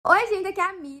Oi, gente, aqui é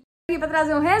a Miriam, aqui pra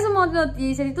trazer um resumo de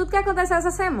notícias de tudo que aconteceu essa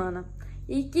semana.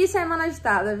 E que semana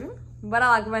agitada, viu?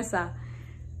 Bora lá começar.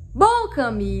 Bom,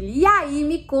 Camille, e aí,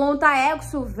 me conta,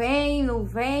 Elkeson vem, não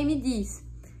vem, me diz.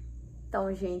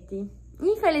 Então, gente,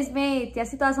 infelizmente, a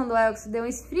situação do Elkeson deu uma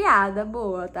esfriada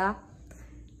boa, tá?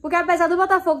 Porque apesar do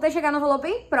Botafogo ter chegado no valor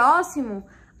bem próximo,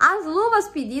 as luvas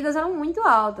pedidas eram muito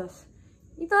altas.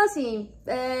 Então, assim,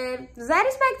 zero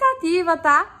expectativa,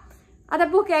 tá? Até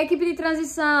porque a equipe de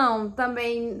transição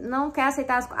também não quer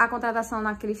aceitar a contratação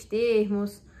naqueles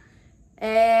termos.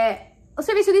 O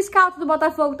serviço de scout do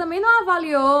Botafogo também não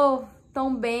avaliou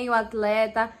tão bem o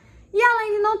atleta. E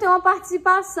além de não ter uma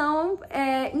participação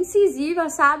incisiva,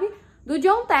 sabe? Do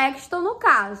John Texton no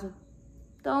caso.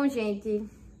 Então, gente,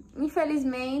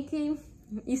 infelizmente,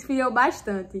 esfriou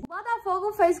bastante. O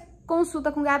Botafogo fez consulta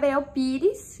com Gabriel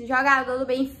Pires, jogador do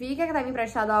Benfica, que estava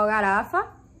emprestado ao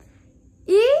Garafa.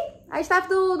 E a staff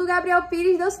do Gabriel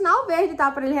Pires deu sinal verde,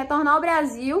 tá? Para ele retornar ao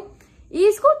Brasil e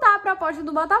escutar a proposta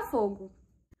do Botafogo.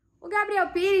 O Gabriel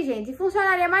Pires, gente,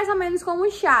 funcionaria mais ou menos como o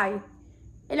Chay.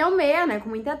 Ele é um meia, né? Com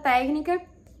muita técnica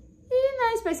e,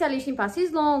 né, especialista em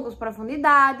passes longos,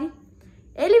 profundidade.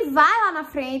 Ele vai lá na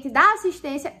frente, dá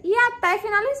assistência e até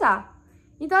finalizar.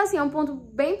 Então, assim, é um ponto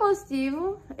bem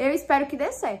positivo. Eu espero que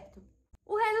dê certo.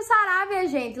 O Renzo Saravia,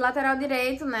 gente, lateral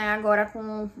direito, né? Agora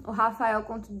com o Rafael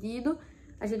contundido.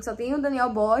 A gente só tem o Daniel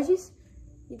Borges.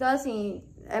 Então, assim,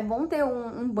 é bom ter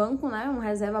um banco, né? Um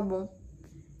reserva bom.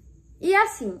 E,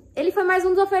 assim, ele foi mais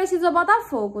um dos oferecidos ao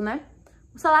Botafogo, né?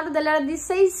 O salário dele era de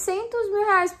 600 mil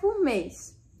reais por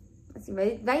mês. Assim,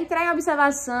 vai entrar em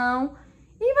observação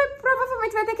e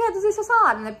provavelmente vai ter que reduzir seu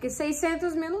salário, né? Porque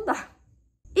 600 mil não dá.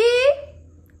 E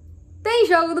tem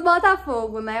jogo do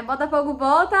Botafogo, né? Botafogo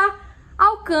volta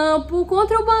ao campo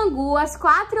contra o Bangu às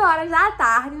 4 horas da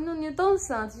tarde no Newton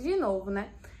Santos de novo,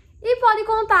 né? E pode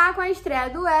contar com a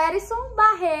estreia do Elkeson,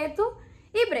 Barreto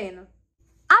e Breno.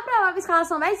 A provável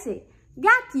escalação vai ser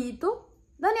Gatito,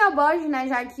 Daniel Borges, né?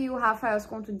 Já que o Rafael se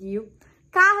contundiu,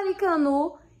 Carly,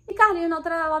 Canu e Carlinhos na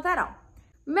outra lateral.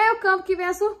 Meio campo que vem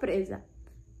a surpresa.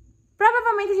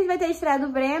 Provavelmente a gente vai ter a estreia do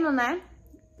Breno, né?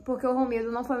 Porque o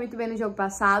Romildo não foi muito bem no jogo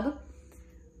passado.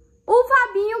 O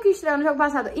Fabinho, que estreou no jogo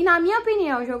passado e, na minha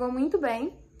opinião, jogou muito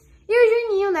bem. E o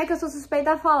Juninho, né, que eu sou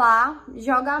suspeita a falar,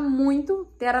 joga muito,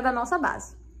 era da nossa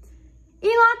base.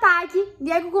 E no ataque,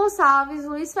 Diego Gonçalves,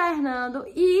 Luiz Fernando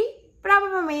e,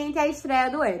 provavelmente, a estreia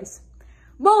do Elkeson.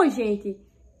 Bom, gente,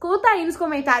 conta aí nos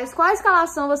comentários qual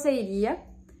escalação você iria.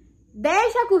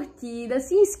 Deixa a curtida,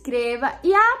 se inscreva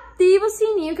e ativa o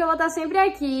sininho que eu vou estar sempre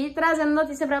aqui trazendo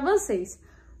notícia pra vocês.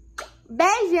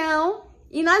 Beijão!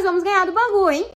 E nós vamos ganhar do Bangu, hein?